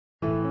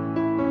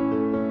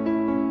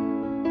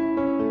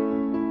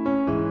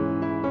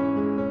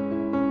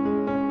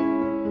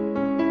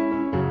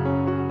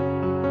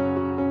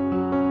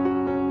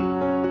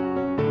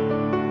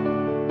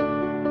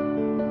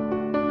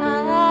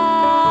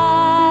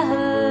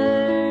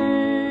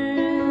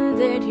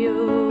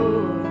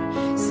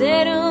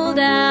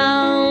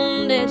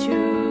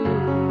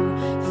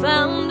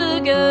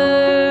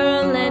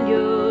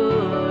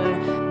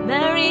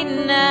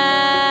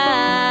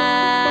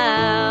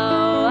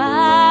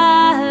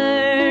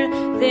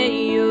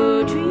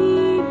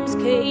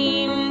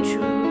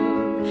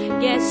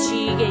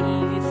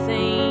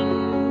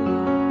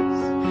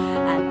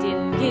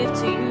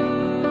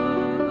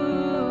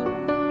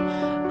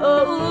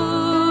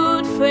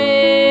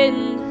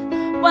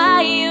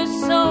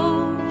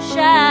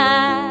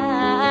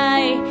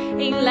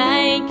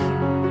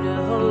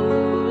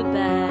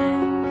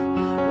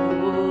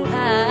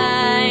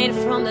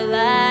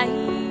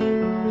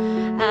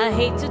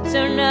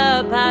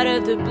up out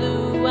of the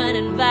blue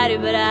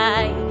uninvited, but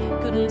I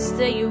couldn't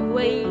stay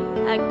away,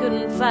 I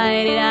couldn't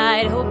fight it.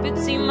 I'd hope you'd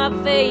see my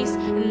face,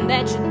 and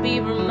that you'd be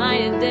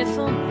reminded that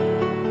for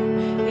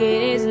me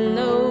it isn't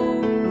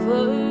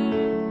over.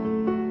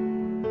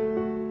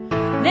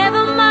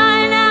 Never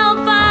mind, I'll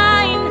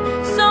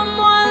find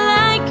someone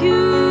like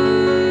you.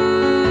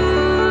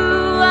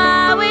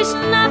 I wish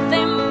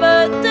nothing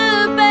but the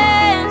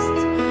best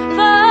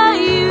for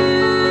you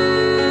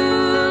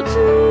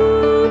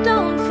too.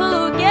 Don't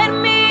forget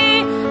me,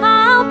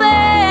 I'll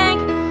beg,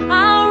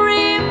 I'll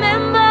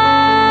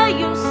remember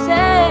you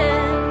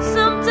said.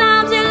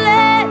 Sometimes it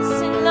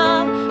lasts in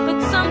love, but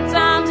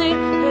sometimes it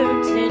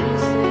hurts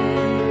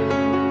instead.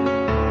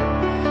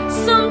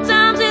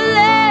 Sometimes it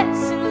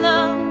lasts in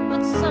love,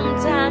 but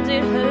sometimes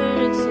it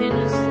hurts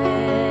instead.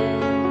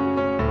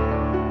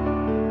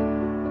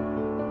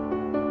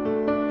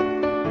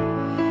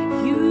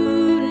 You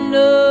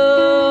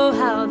know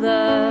how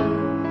the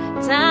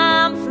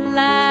time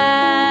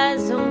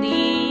flies.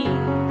 Only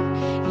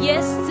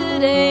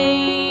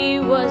yesterday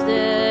was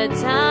the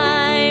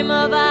time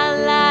of our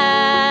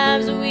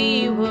lives.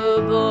 We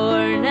were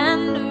born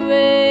and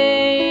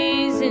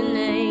raised in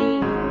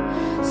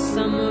a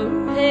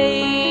summer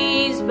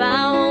haze,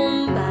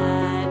 bound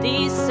by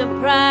the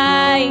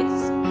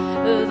surprise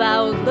of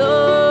our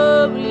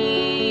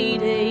glory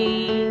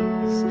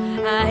days.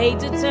 I hate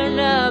to turn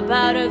up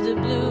out of the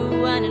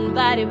blue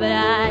uninvited, but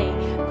I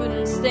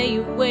couldn't stay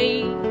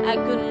away, I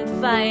couldn't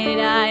fight it.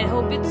 I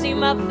hope you'd see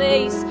my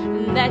face,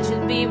 and that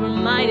you'd be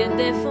reminded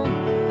that for me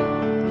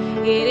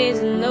it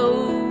isn't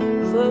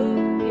over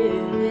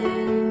yet.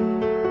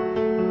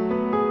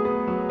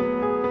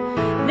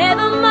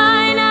 Never mind.